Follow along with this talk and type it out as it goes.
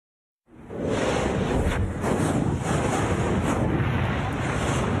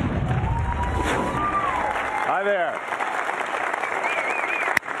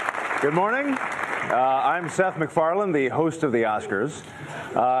Good morning. I'm Seth MacFarlane, the host of the Oscars.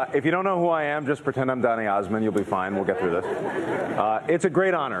 If you don't know who I am, just pretend I'm Donny Osmond. You'll be fine. We'll get through this. It's a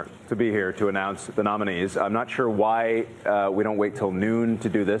great honor to be here to announce the nominees. I'm not sure why we don't wait till noon to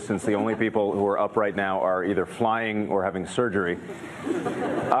do this, since the only people who are up right now are either flying or having surgery.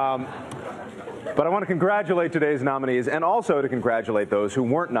 But I want to congratulate today's nominees, and also to congratulate those who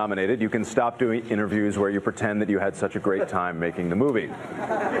weren't nominated. You can stop doing interviews where you pretend that you had such a great time making the movie.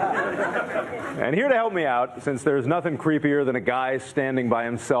 And here to help me out, since there's nothing creepier than a guy standing by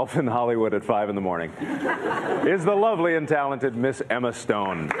himself in Hollywood at 5 in the morning, is the lovely and talented Miss Emma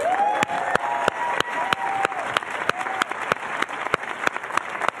Stone.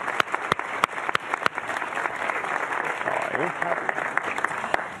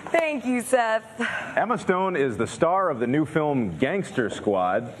 Thank you, Seth. Emma Stone is the star of the new film Gangster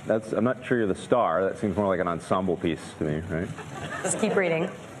Squad. I'm not sure you're the star. That seems more like an ensemble piece to me, right? Just keep reading.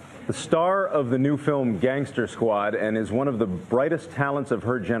 The star of the new film Gangster Squad, and is one of the brightest talents of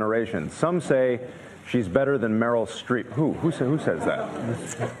her generation. Some say she's better than Meryl Streep. Who says that?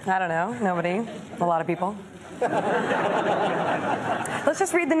 I don't know. Nobody. A lot of people. Let's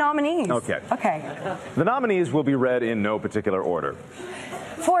just read the nominees. Okay. Okay. The nominees will be read in no particular order.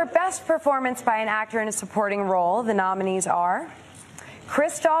 For Best Performance by an Actor in a Supporting Role, the nominees are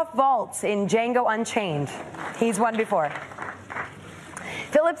Christoph Waltz in Django Unchained. He's won before.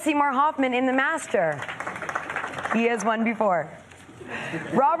 Philip Seymour Hoffman in The Master. He has won before.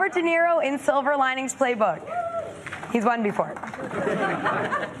 Robert De Niro in Silver Linings Playbook. He's won before.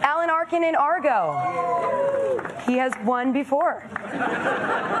 Alan Arkin in Argo. He has won before.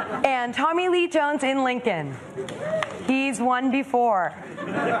 And Tommy Lee Jones in Lincoln. He's won before.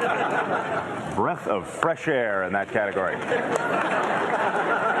 Breath of fresh air in that category.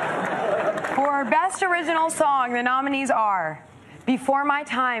 For Best Original Song, the nominees are Before My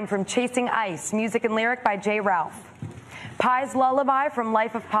Time from Chasing Ice, music and lyric by Jay Ralph. Pi's Lullaby from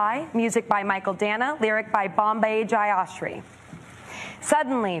Life of Pi, music by Michael Dana, lyric by Bombay Jayashri.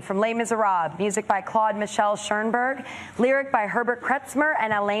 Suddenly from Les Miserables, music by Claude Michel Schoenberg, lyric by Herbert Kretzmer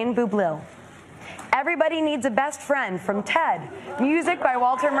and Alain Boublil. Everybody Needs a Best Friend from Ted, music by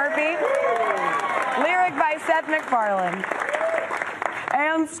Walter Murphy, lyric by Seth MacFarlane.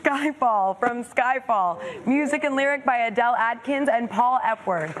 And Skyfall from Skyfall, music and lyric by Adele Adkins and Paul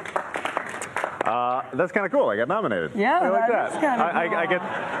Epworth. That's kind of cool. I got nominated. Yeah, I like that is kind of cool.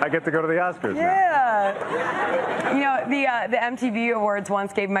 I get to go to the Oscars now. Yeah. You know, the MTV Awards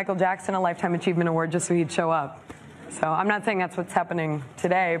once gave Michael Jackson a Lifetime Achievement Award just so he'd show up. So I'm not saying that's what's happening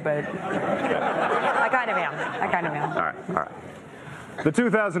today, but I kind of am. All right. The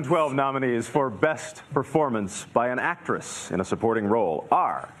 2012 nominees for Best Performance by an Actress in a Supporting Role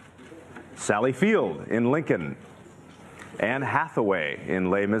are Sally Field in Lincoln, Anne Hathaway in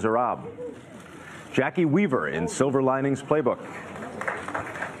Les Miserables, Jackie Weaver in Silver Linings Playbook,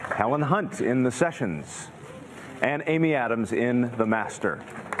 Helen Hunt in The Sessions, and Amy Adams in The Master.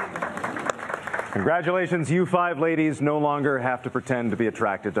 Congratulations, you 5 ladies no longer have to pretend to be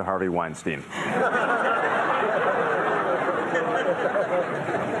attracted to Harvey Weinstein.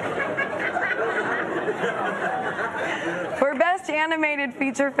 For Best Animated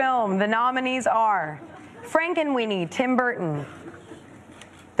Feature Film, the nominees are Frankenweenie, Tim Burton.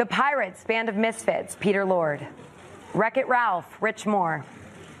 The Pirates, Band of Misfits, Peter Lord. Wreck-It Ralph, Rich Moore.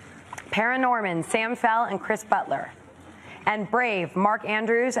 Paranorman, Sam Fell and Chris Butler. And Brave, Mark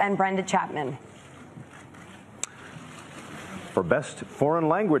Andrews and Brenda Chapman. For Best Foreign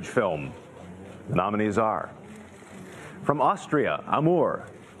Language Film, the nominees are from Austria, Amour.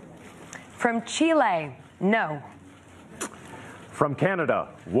 From Chile, No. From Canada,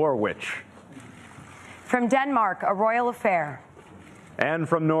 War Witch. From Denmark, A Royal Affair. And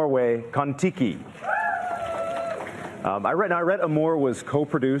from Norway, Kon-Tiki. I read Amour was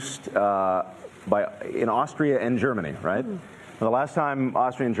co-produced in Austria and Germany, right? The last time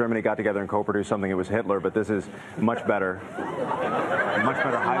Austria and Germany got together and co-produced something, it was Hitler, but this is much better. Much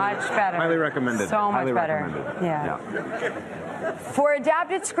better. Highly recommended. So much highly better. Recommended. Yeah. For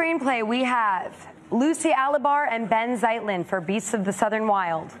Adapted Screenplay, we have Lucy Alibar and Ben Zeitlin for Beasts of the Southern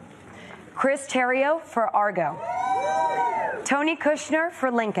Wild. Chris Terrio for Argo. Tony Kushner for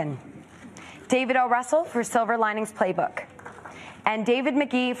Lincoln. David O. Russell for Silver Linings Playbook. And David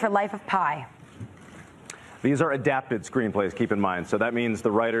McGee for Life of Pi. These are adapted screenplays, keep in mind. So that means the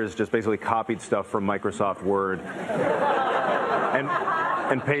writers just basically copied stuff from Microsoft Word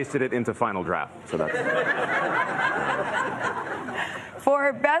and pasted it into Final Draft. So that's...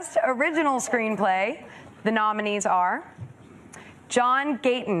 For Best Original Screenplay, the nominees are John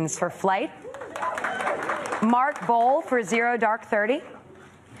Gatins for Flight, Mark Bowl for Zero Dark 30,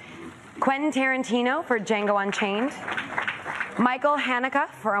 Quentin Tarantino for Django Unchained, Michael Haneke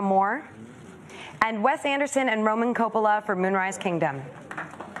for Amour, and Wes Anderson and Roman Coppola for Moonrise Kingdom.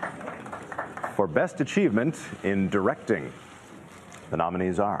 For Best Achievement in Directing, the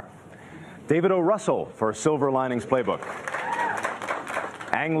nominees are David O. Russell for Silver Linings Playbook,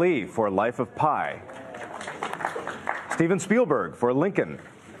 Ang Lee for Life of Pi, Steven Spielberg for Lincoln,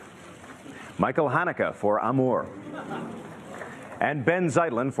 Michael Haneke for Amour, and Ben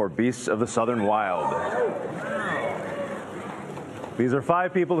Zeitlin for Beasts of the Southern Wild. These are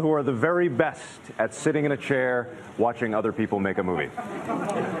 5 people who are the very best at sitting in a chair watching other people make a movie.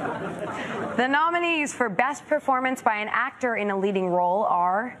 The nominees for Best Performance by an Actor in a Leading Role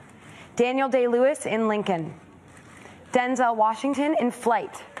are Daniel Day-Lewis in Lincoln, Denzel Washington in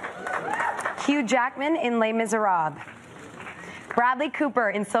Flight, Hugh Jackman in Les Miserables, Bradley Cooper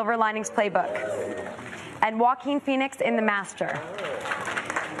in Silver Linings Playbook, and Joaquin Phoenix in The Master.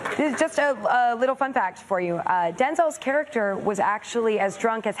 This is just a little fun fact for you. Denzel's character was actually as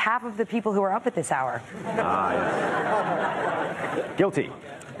drunk as half of the people who were up at this hour. Yes. Guilty.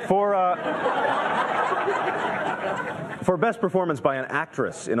 For Best Performance by an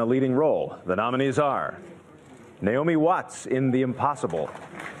Actress in a Leading Role, the nominees are Naomi Watts in The Impossible,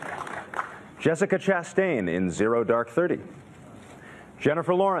 Jessica Chastain in Zero Dark 30,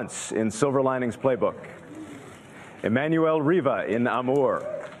 Jennifer Lawrence in Silver Linings Playbook, Emmanuel Riva in Amour,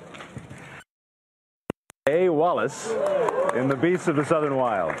 A. Wallace in The Beasts of the Southern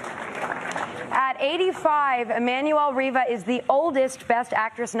Wild. At 85, Emmanuel Riva is the oldest Best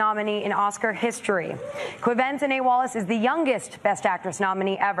Actress nominee in Oscar history. Quiventin Wallace is the youngest Best Actress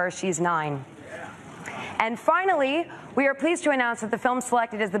nominee ever. She's 9. And finally, we are pleased to announce that the films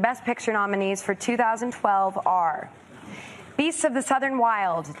selected as the Best Picture nominees for 2012 are Beasts of the Southern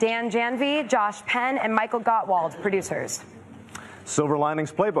Wild, Dan Janvey, Josh Penn, and Michael Gottwald, producers. Silver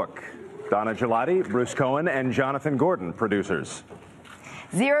Linings Playbook, Donna Gelati, Bruce Cohen, and Jonathan Gordon, producers.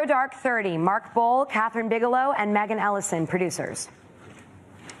 Zero Dark 30, Mark Bowl, Catherine Bigelow, and Megan Ellison, producers.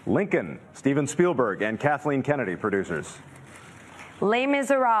 Lincoln, Steven Spielberg and Kathleen Kennedy, producers. Les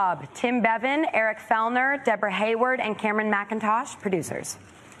Miserables, Tim Bevan, Eric Fellner, Deborah Hayward, and Cameron McIntosh, producers.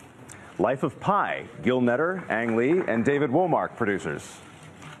 Life of Pi, Gil Netter, Ang Lee, and David Womark, producers.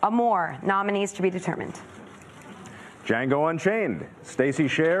 Amour, nominees to be determined. Django Unchained, Stacey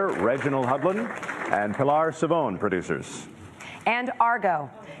Scher, Reginald Hudlin, and Pilar Savone, producers. And Argo,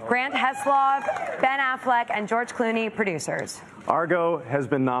 Grant Heslov, Ben Affleck, and George Clooney, producers. Argo has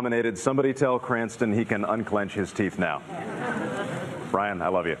been nominated. Somebody tell Cranston he can unclench his teeth now. Brian, I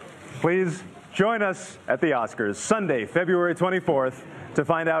love you. Please join us at the Oscars Sunday, February 24th, to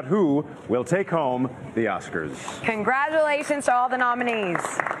find out who will take home the Oscars. Congratulations to all the nominees.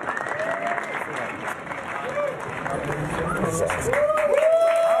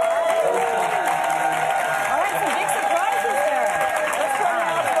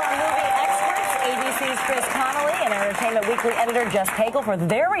 Entertainment Weekly editor Jess Pagel for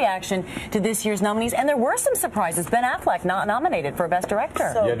their reaction to this year's nominees. And there were some surprises. Ben Affleck not nominated for Best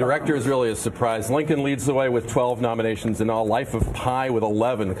Director. Yeah, director is really a surprise. Lincoln leads the way with 12 nominations in all. Life of Pi with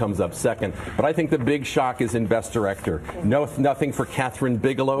 11 comes up second. But I think the big shock is in Best Director. Nothing for Catherine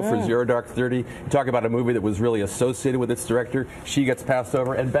Bigelow for Zero Dark 30. You talk about a movie that was really associated with its director. She gets passed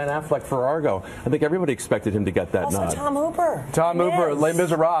over. And Ben Affleck for Argo. I think everybody expected him to get that nod. Tom Hooper. Tom Hooper, Les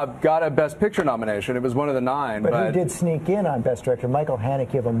Miserables, got a Best Picture nomination. It was one of the 9. But he did sneak in on Best Director. Michael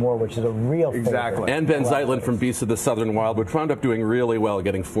Haneke of Amour, which is a real favorite. And Ben Zeitlin from Beasts of the Southern Wild, which wound up doing really well,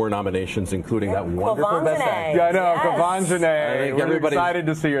 getting 4 nominations, including that wonderful Best Actor. Yeah, I know, Quiventin. We're excited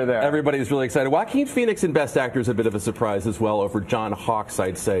to see her there. Everybody's really excited. Joaquin Phoenix in Best Actor is a bit of a surprise as well over John Hawkes,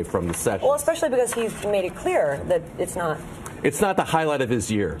 I'd say, from The Sessions. Well, especially because he's made it clear that it's not the highlight of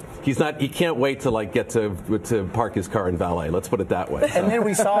his year. He can't wait to get to park his car in valet. Let's put it that way. And then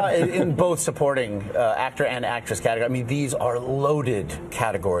we saw in both supporting actor and actress category. I mean, these are loaded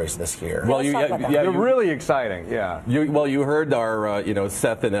categories this year. Well, they're really exciting. Yeah. You heard our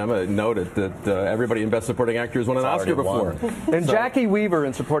Seth and Emma noted that everybody in Best Supporting Actor has won an Oscar before. And Jackie Weaver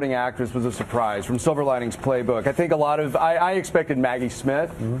in Supporting Actress was a surprise from Silver Linings Playbook. I think I expected Maggie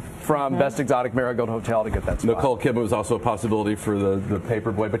Smith from Best Exotic Marigold Hotel to get that spot. Nicole Kidman was also a possibility for the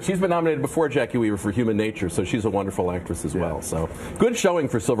Paperboy, but she's been nominated before Jackie Weaver for Human Nature, so she's a wonderful actress as well. So good showing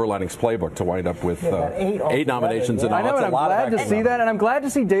for Silver Linings Playbook to wind up with 8 nominations in all. I know, and I'm glad to see that, and I'm glad to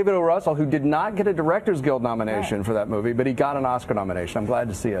see David O. Russell, who did not get a Directors Guild nomination for that movie, but he got an Oscar nomination. I'm glad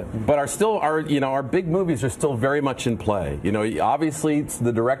to see it. But our big movies are still very much in play. Obviously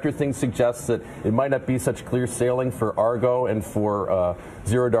the director thing suggests that it might not be such clear sailing for Argo and for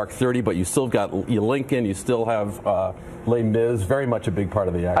Zero Dark 30, but you still got Lincoln, you still have Les Les Mis, very much a big part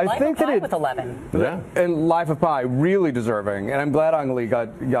of the act. I think that it with 11. Yeah. And Life of Pi, really deserving. And I'm glad Ang Lee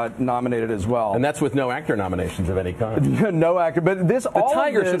got nominated as well. And that's with no actor nominations of any kind. No actor. But this, the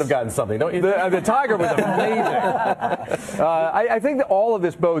Tiger should have gotten something, don't you? The Tiger was amazing. I think that all of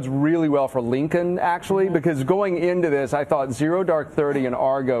this bodes really well for Lincoln, actually, because going into this, I thought Zero Dark 30 and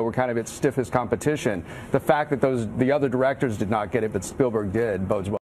Argo were kind of its stiffest competition. The fact that the other directors did not get it, but Spielberg did, bodes well.